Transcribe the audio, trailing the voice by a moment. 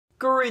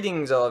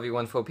Greetings all of you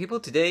wonderful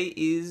people. Today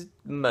is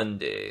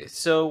Monday.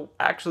 So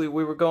actually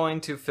we were going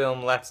to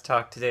film Let's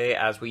Talk today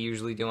as we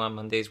usually do on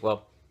Mondays.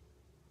 Well,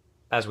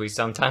 as we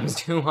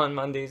sometimes do on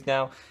Mondays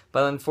now.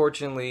 But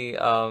unfortunately,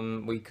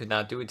 we could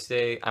not do it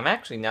today. I'm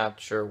actually not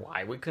sure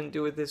why we couldn't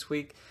do it this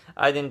week.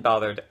 I didn't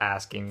bother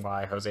asking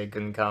why Jose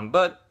couldn't come.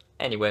 But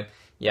anyway,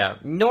 yeah,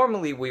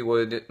 normally we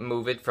would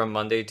move it from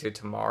Monday to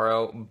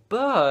tomorrow.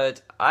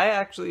 But I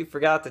actually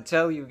forgot to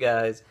tell you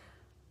guys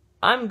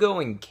I'm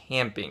going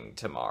camping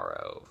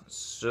tomorrow,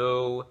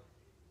 so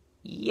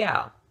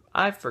yeah,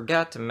 I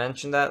forgot to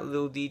mention that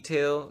little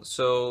detail,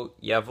 so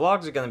yeah,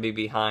 vlogs are gonna be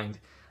behind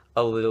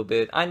a little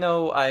bit. I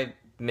know I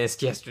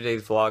missed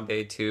yesterday's vlog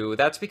day too.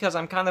 That's because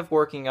I'm kind of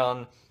working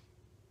on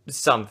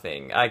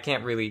something. I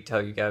can't really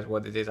tell you guys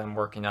what it is I'm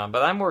working on,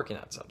 but I'm working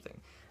on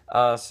something.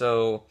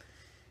 So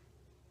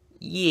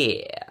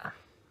yeah.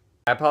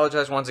 I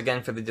apologize once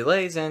again for the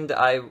delays, and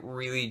I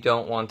really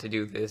don't want to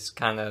do this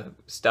kind of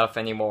stuff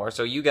anymore.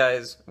 So you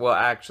guys will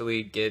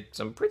actually get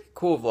some pretty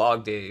cool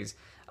vlog days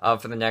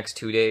for the next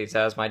 2 days.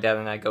 As my dad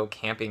and I go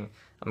camping,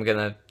 I'm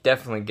gonna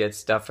definitely get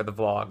stuff for the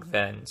vlog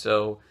then.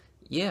 So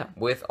yeah,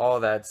 with all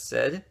that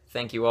said,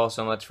 thank you all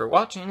so much for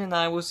watching, and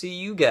I will see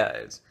you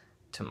guys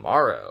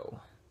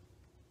tomorrow.